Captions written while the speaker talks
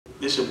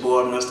It's your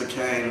boy, Mista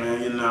Cain,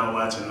 man. You're not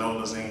watching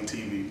Nolazine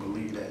TV,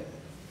 believe that.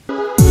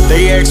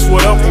 They asked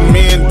what up with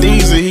me and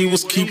Deezer, he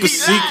was keeping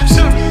secrets.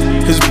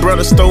 His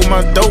brother stole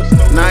my dope,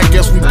 now I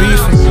guess we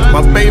beefing.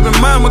 My baby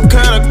mama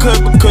kinda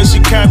cut because she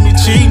caught me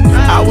cheating.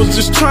 I was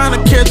just trying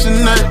to catch a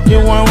nut, it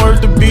wasn't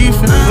worth the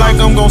beefing. Like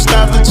I'm gon'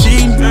 stop the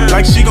cheating,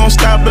 like she gon'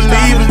 stop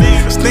believing.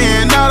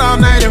 Staying out all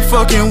night and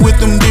fucking with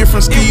them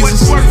different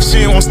skeezers. She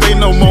ain't won't stay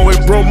no more,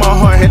 it broke my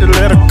heart, had to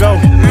let her go.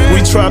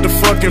 We tried to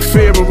fuck in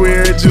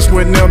February, it just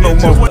went there no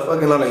more.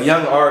 Fucking on a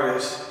young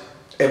artist,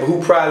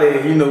 who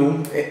probably, you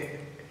know,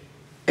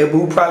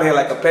 who probably had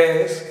like a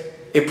past,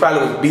 it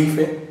probably was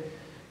beefing.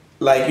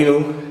 Like, you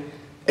know,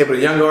 if a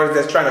young artist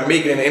that's trying to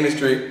make it in the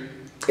industry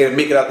and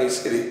make it out their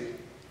city.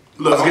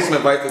 Look, let's get some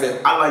advice to them.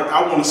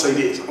 I want to say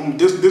this.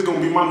 This gonna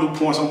be my new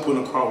points I'm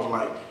putting across.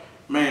 Like,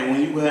 man,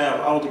 when you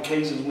have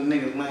altercations with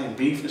niggas, man,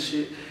 beef and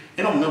shit,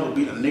 it don't never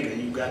be the nigga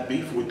you got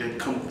beef with that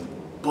come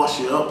bust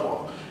you up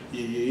or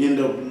you end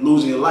up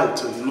losing your life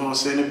to. You know what I'm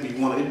saying?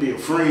 It'd be a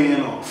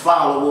friend or a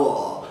follower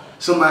or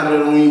somebody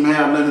that don't even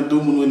have nothing to do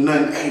with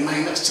nothing. Hey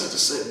man, that's such and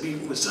such,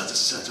 beef with such and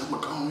such. I'm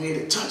gonna go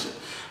ahead and touch it.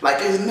 Like,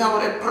 it's never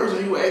that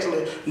person you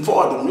actually,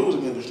 for the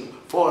music industry,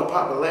 for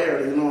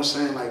popularity, you know what I'm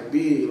saying, like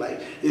big, like,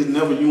 it's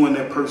never you and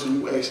that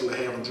person you actually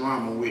have a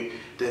drama with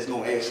that's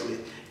gonna actually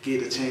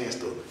get a chance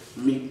to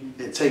meet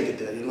and take it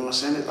there, you know what I'm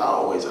saying? It's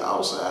always an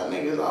outside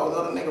nigga, it's always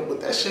other nigga,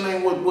 but that shit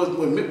ain't what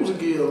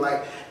music is.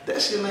 Like,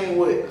 that shit ain't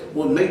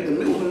what make the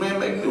music, man,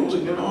 make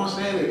music, you know what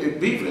I'm saying? If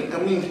beefing, I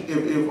mean,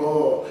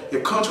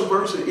 if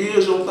controversy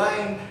is your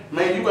thing,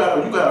 man, you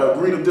gotta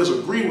agree to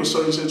disagree with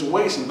certain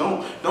situations.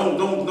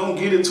 Don't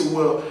get it to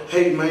where,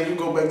 hey man, you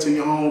go back to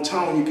your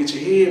hometown, you get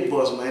your head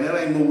bust, man.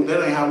 That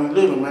ain't how we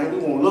living, man.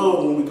 We gonna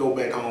love when we go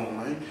back home,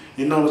 man.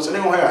 You know what I'm saying?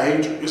 They gonna have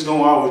hatred. It's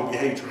gonna always be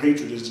hatred.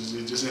 Hatred is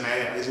just in the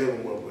air. It's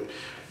everywhere.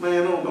 But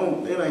man,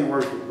 it ain't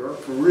worth it, bro.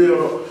 For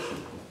real,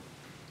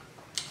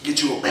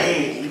 get you a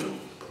bag, nigga.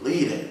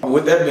 Believe that.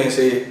 With that being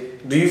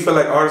said, do you feel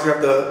like artists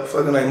have to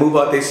fucking like move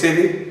out their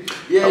city?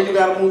 Yeah, you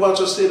gotta move out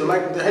your city.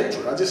 Like the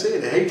hatred, I just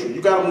said the hatred.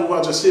 You gotta move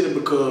out your city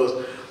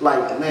because,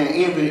 like, man,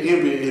 envy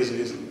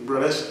is bro.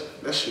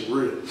 That shit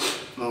real. You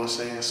know what I'm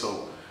saying?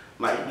 So,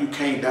 like, you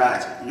can't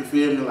dodge it. You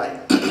feel me?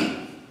 Like,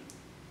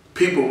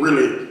 people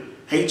really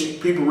hate you.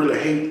 People really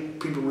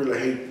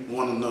hate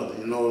one another.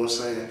 You know what I'm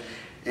saying?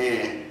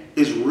 And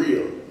it's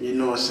real. You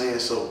know what I'm saying?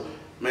 So,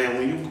 man,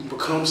 when you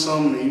become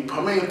something,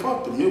 man,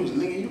 fuck the music,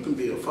 nigga. You can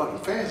be a fucking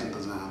fashion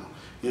designer.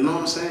 You know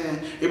what I'm saying?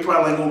 It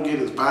probably ain't gonna get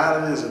as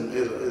violent as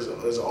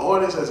an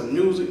artist, as a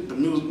music, you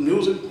know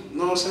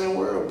what I'm saying,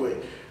 world.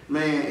 But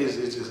man, it's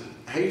just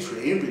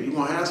hatred, envy. You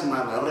gonna have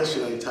somebody like, oh, that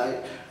shit ain't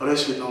tight, oh, that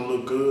shit don't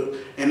look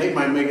good, and they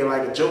might make it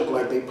like a joke,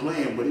 like they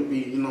playing, but it be,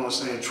 you know what I'm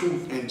saying,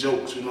 truth and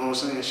jokes. You know what I'm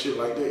saying, shit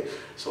like that.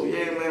 So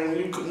yeah, man,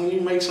 when you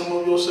make some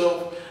of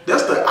yourself,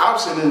 that's the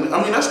option, and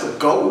I mean that's the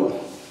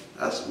goal.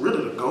 That's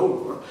really the goal,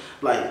 bro.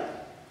 Like,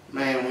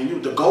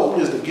 man, the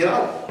goal is to get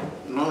out.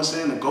 You know what I'm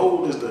saying? The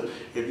goal is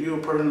if you're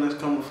a person that's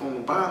coming from the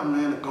bottom,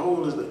 man, the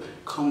goal is to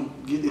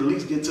at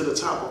least get to the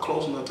top or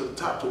close enough to the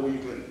top to where you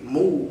can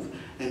move,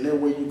 and that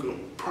way you can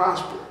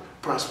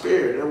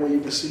prosperity. That way you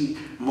can see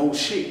more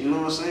shit, you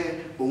know what I'm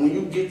saying? But when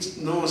you get,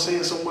 you know what I'm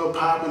saying, somewhere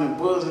popping and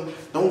buzzing,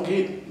 don't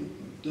get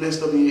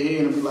messed up in your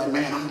head and be like,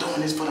 man, I'm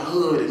doing this for the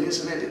hood and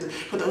this and that.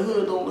 But the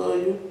hood don't love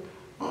you.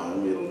 They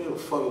don't give a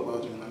fuck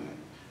about you, man.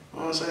 You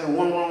know what I'm saying?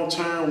 One wrong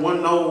turn,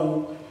 one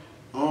no.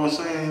 You know what I'm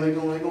saying? They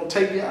gonna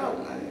take you out,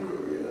 man. For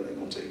real, they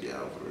gonna take you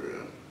out for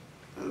real.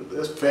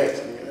 That's facts,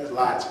 man. That's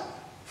logic.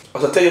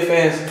 So tell your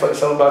fans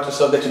something about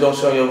yourself that you don't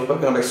show on your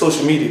fucking like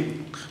social media.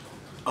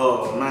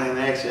 Oh man,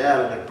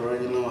 actuality, bro.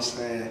 You know what I'm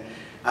saying?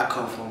 I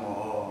come from you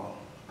know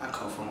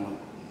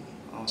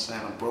what I'm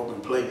saying, a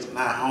broken place,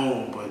 not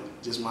home, but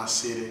just my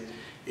city,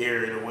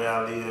 area, the way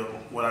I live,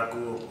 what I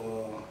grew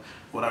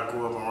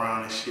up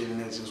around and shit, and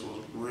it just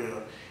was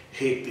real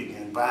hectic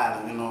and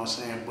violent, you know what I'm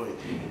saying? But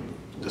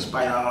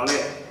despite all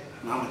that,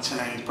 I'm a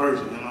changed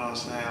person, you know what I'm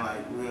saying?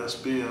 Like, real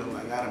spill,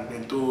 like, I done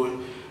been through it.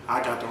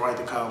 I got the right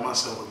to call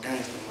myself a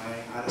gangster,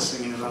 man. I done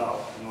seen it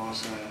all, you know what I'm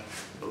saying?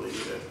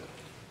 Believe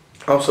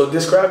that. So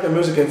describe your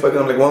music in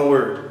fucking like one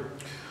word.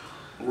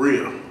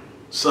 Real.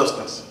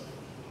 Substance.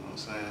 You know what I'm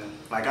saying?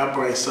 Like, I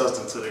bring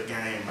substance to the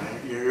game,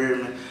 man. You hear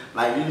me?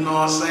 Like, you know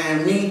what I'm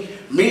saying?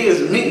 Me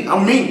is me.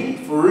 I'm me,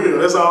 for real.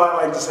 That's all I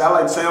like to say. I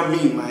like to say I'm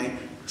me, man.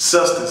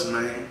 Substance,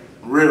 man.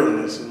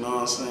 Realness, you know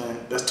what I'm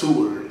saying? That's 2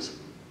 words.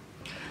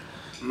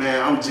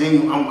 Man, I'm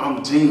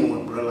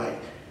genuine, bro. Like,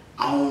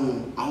 I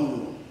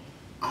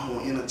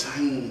don't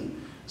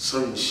entertain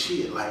certain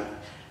shit. Like,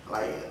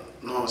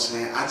 you know what I'm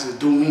saying? I just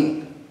do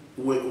me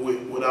with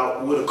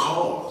a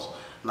cause.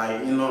 Like,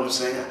 you know what I'm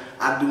saying?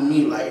 I do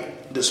me,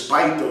 like,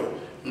 despite the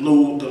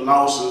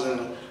losses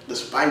and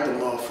despite the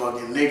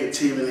motherfucking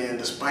negativity and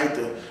despite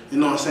the, you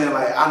know what I'm saying?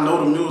 Like, I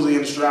know the music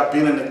industry, I've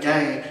been in the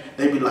game,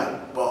 they be like,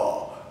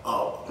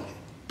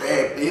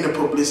 any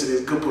publicity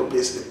is good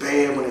publicity.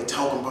 Bad when they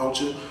talking about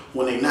you,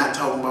 when they not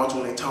talking about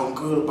you, when they talking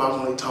good about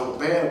you, when they talking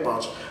bad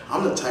about you.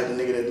 I'm the type of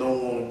nigga that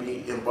don't want to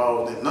be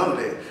involved in none of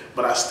that.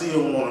 But I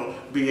still want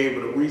to be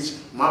able to reach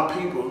my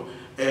people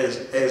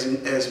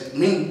as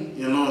me,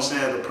 you know what I'm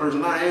saying, the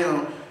person I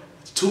am,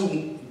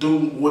 to do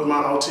what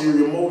my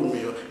ulterior motive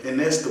is, and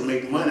that's to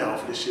make money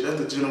off of this shit.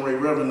 That's to generate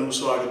revenue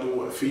so I can do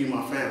what? Feed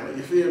my family.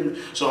 You feel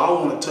me? So I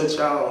want to touch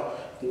y'all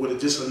with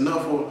just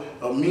enough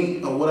of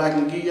me, of what I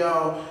can give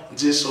y'all,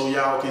 just so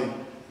y'all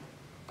can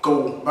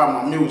go buy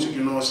my music,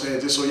 you know what I'm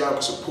saying? Just so y'all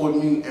can support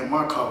me and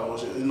my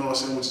cause, you know what I'm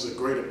saying, which is a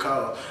greater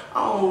cause.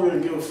 I don't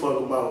really give a fuck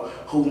about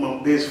who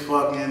my bitch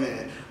fucking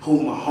and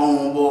who my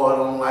homeboy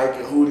don't like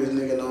and who this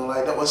nigga don't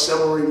like. That would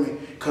separate me,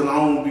 because I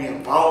don't be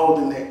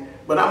involved in that.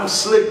 But I'm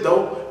slick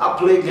though. I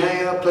play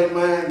games, I play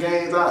mind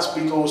games, I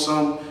speak on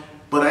something,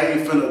 but I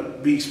ain't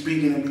finna be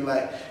speaking and be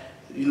like,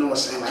 you know what I'm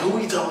saying, like,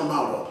 who you talking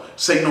about? Or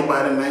say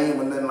nobody's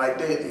name or nothing like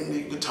that.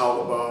 You can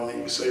talk about me, you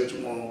can say what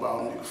you want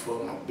about me, you can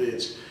fuck my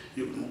bitch,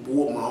 you can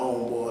whoop my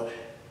homeboy.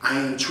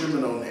 I ain't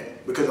tripping on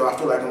that, because if I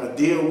feel like I'm gonna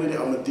deal with it,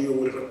 I'm gonna deal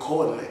with it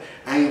accordingly.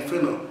 I ain't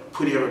finna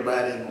put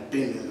everybody in my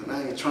business, and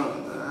I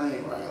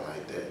ain't right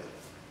like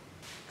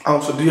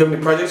that. So do you have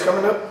any projects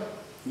coming up?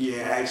 Yeah,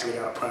 I actually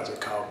got a project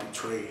called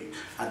Betrayed.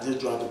 I just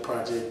dropped the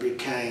project, Big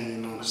Cain, you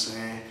know what I'm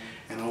saying?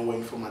 And I'm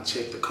waiting for my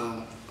check to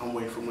come.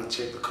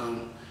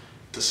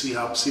 To see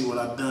what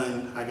I've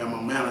done. I got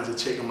my manager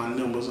checking my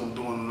numbers. I'm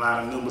doing a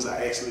lot of numbers.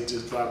 I actually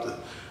just dropped a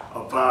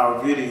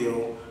viral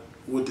video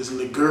with this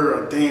little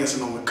girl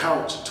dancing on the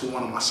couch to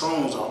one of my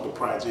songs off the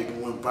project. It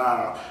went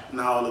viral.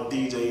 Now all the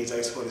DJs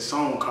asked for this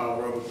song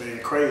called Rubber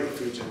Band Crazy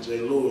featuring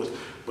J. Lewis.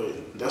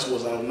 But that's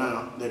what's out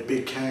now. That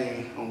Big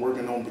Cain. I'm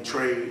working on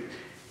Betrayed.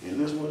 And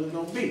that's what it's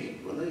gonna be.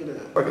 But look at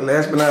that. Okay,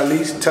 last but not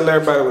least, tell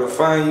everybody where to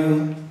find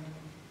you.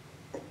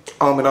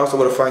 And also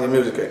where to find your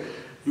music at.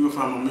 You can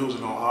find my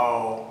music on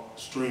all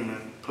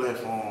streaming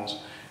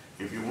platforms.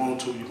 If you want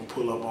to, you can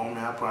pull up on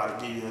me. I'll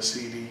probably give you a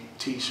CD,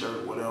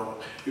 t-shirt, whatever.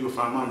 You can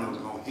find my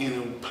music on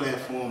any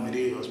platform it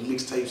is.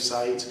 Mixtape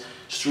sites,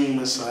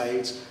 streaming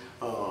sites,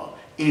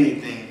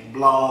 anything.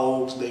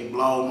 Blogs, they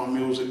blog my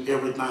music,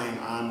 everything.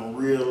 I'm a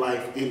real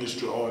life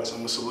industry artist.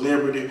 I'm a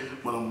celebrity,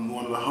 but I'm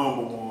one of the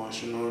humble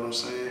ones, you know what I'm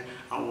saying?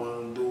 I'm one of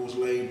them dudes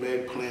laid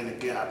back playing the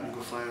gap. You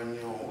can find me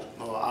on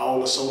all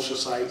the social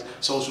sites,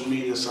 social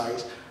media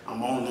sites.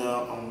 I'm on there,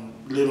 I'm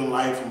living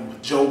life, I'm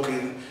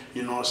joking,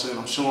 you know what I'm saying?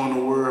 I'm showing the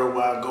world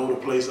where I go, the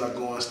places I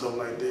go and stuff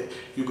like that.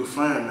 You can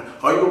find me.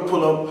 Or you can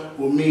pull up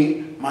with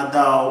me, my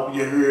dog,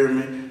 you heard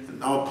me.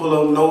 I'll pull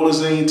up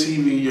Nolazine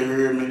TV, you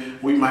heard me.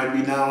 We might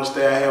be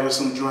downstairs having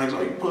some drinks.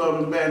 Or you pull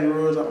up in Baton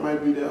Rouge, I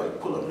might be there. You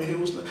pull up in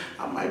Houston,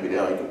 I might be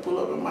there. You can pull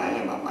up in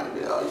Miami, I might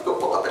be there. You can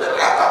pull up in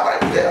Atlanta, I might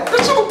be there. But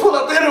you can pull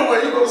up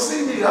anywhere, you gonna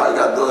see me. All you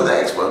gotta do is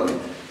ask for me.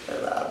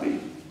 And I'll be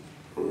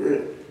for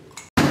real.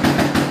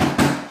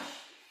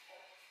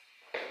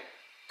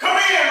 Come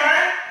in,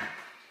 man.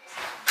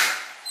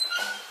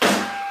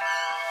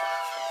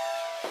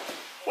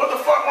 What the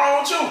fuck wrong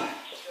with you?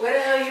 Where the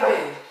hell you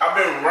been? I've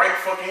been right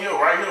fucking here,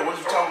 right here. What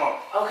you talking about?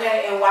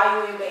 Okay, and why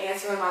you ain't been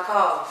answering my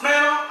calls? Man,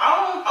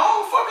 I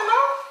don't fucking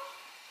know.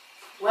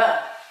 Well,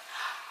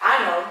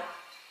 I know.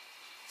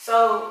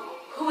 So,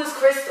 who is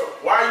Crystal?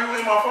 Why are you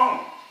in my phone?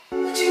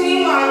 What you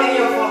mean why I'm in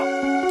your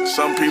phone?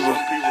 Some people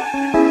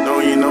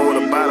don't even know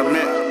what a bottom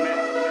meant.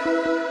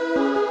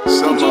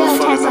 Some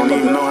motherfuckers don't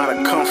even know how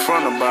to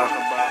confront about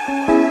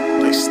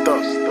it. They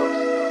stuck.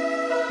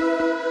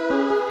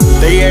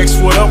 They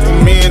asked what up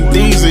with me and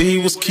Deezer, he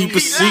was keeping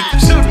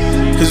secrets.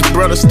 His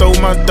brother stole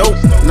my dope,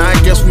 now I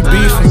guess we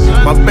beefing.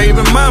 My baby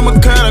mama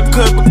kinda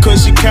cut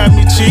because she caught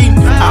me cheating.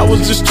 I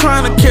was just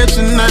trying to catch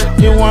a nut,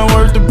 it wasn't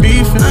worth the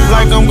beefing.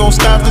 Like I'm gon'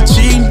 stop the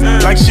cheating,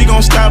 like she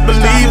gon' stop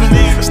believing.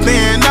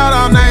 Staying out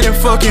all night and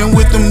fucking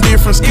with them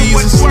different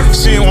skeezers.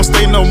 She ain't wanna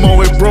stay no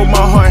more, it broke my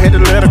heart, had to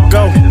let her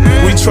go.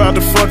 We tried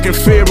to fuck in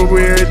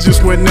February, it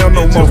just went there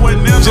no more.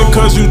 Just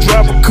cause you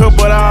drop a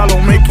couple I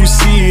don't make you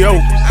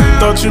CEO.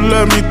 Thought you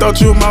loved me,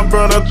 thought you were my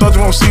brother, thought you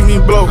won't see me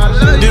blow.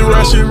 This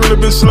rap shit really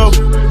been slow.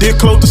 Did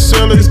close to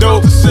selling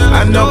dope.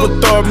 I never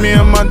thought me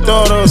and my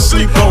daughter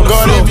asleep on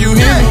God. If you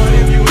hear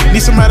me,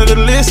 need somebody to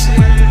listen.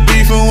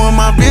 Beefing with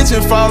my bitch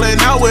and falling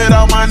out with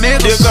all my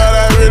niggas. Dear God,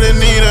 I really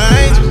need an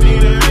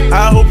angel.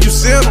 I hope you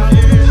see me.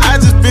 I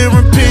just been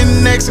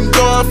repenting, asking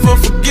God for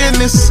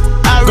forgiveness.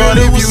 I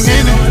really if you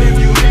hear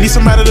me, need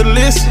somebody to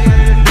listen.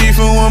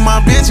 Beefing with my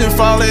bitch and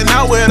falling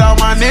out with all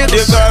my niggas.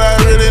 Dear God, I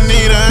really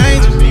need an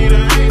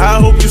angel. I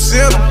hope you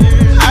see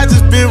me. I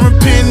just been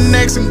repenting,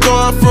 asking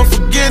God for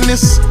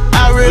forgiveness.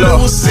 I really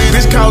was sinning.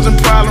 Bitch causing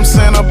problems,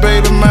 saying her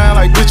baby mine,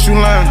 like bitch you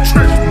lying.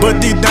 But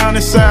deep down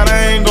inside,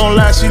 I ain't gon'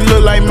 lie, she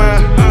look like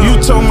mine.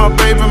 You told my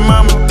baby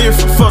mama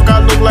different, fuck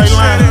I look like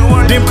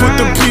lying. Then put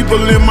the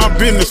people in my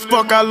business,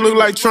 fuck I look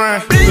like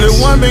trying. Lil'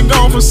 one been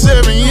gone for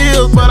 7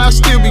 years, but I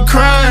still be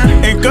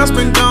crying. And Gus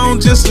been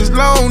gone just as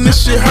long,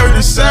 this shit hurt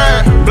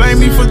inside. Blame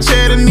me for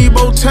chatting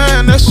Nebo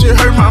time, that shit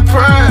hurt my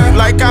pride.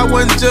 Like I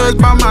wasn't judged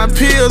by my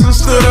peers and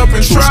stood up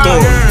and tried.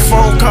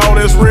 Phone call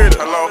that's ready.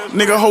 Hello.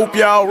 Nigga, hope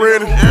y'all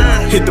ready.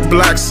 Hit the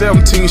block,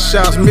 17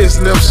 shots,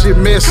 miss, left shit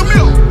missing.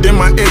 Then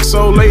my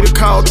ex-old lady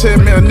called, tell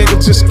me a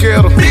nigga just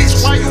scared her.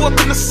 Bitch, why you up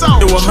in the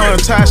south? It was her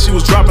and Ty, she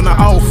was dropping her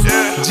off.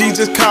 G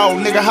just called,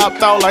 nigga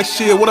hopped out like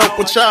shit, what up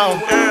with y'all?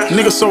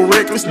 Nigga so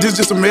reckless, this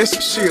just a mess.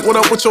 Shit, what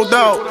up with your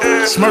dog?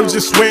 Smurf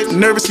just sweat,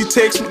 nervous, he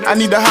text me, I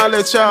need to holler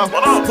at y'all.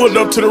 Pulled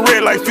up to the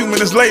red like a few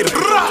minutes later.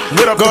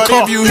 What up, God,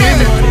 if you hear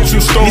me,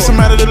 true story. Need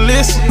somebody to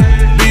listen.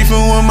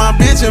 Beefing with my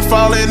bitch and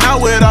falling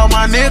out with all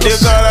my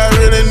niggas. God, I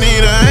really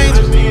need an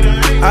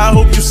angel. I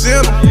hope you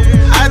send him.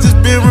 I just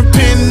been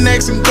repenting,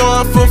 asking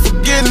God for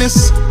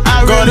forgiveness.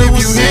 I really if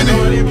you hear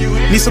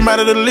me, need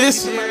somebody to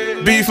listen.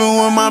 Beefing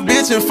with my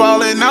bitch and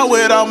falling out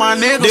with all my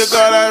niggas.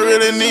 God, I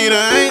really need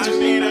an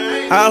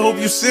angel. I hope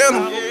you send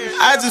him.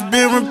 I just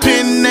been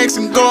repenting,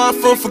 asking God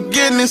for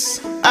forgiveness.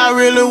 I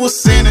really was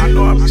sinning. I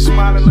know I be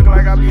smiling, look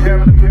like I be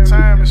having a good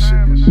time and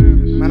shit.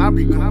 Man, I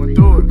be going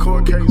through it,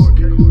 court case,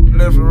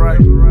 left and right.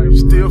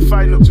 Still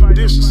fighting up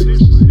traditions.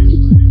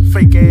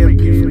 Fake ass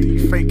beef with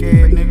these fake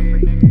ass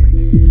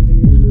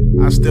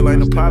niggas. I still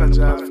ain't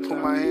apologized for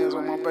putting my hands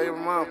on my baby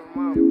mama.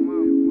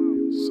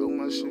 So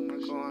much shit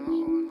been going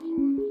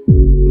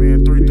on.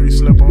 Man, 3-3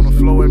 slept on the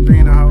floor at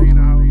being a house. You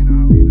know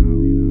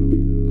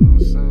what I'm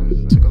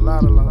saying? Took a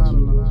lot of loss.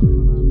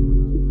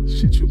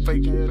 Shit you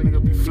fake ass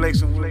nigga be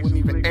flexing with wouldn't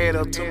even add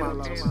up to my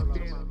loss.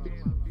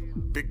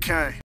 Big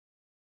Cain.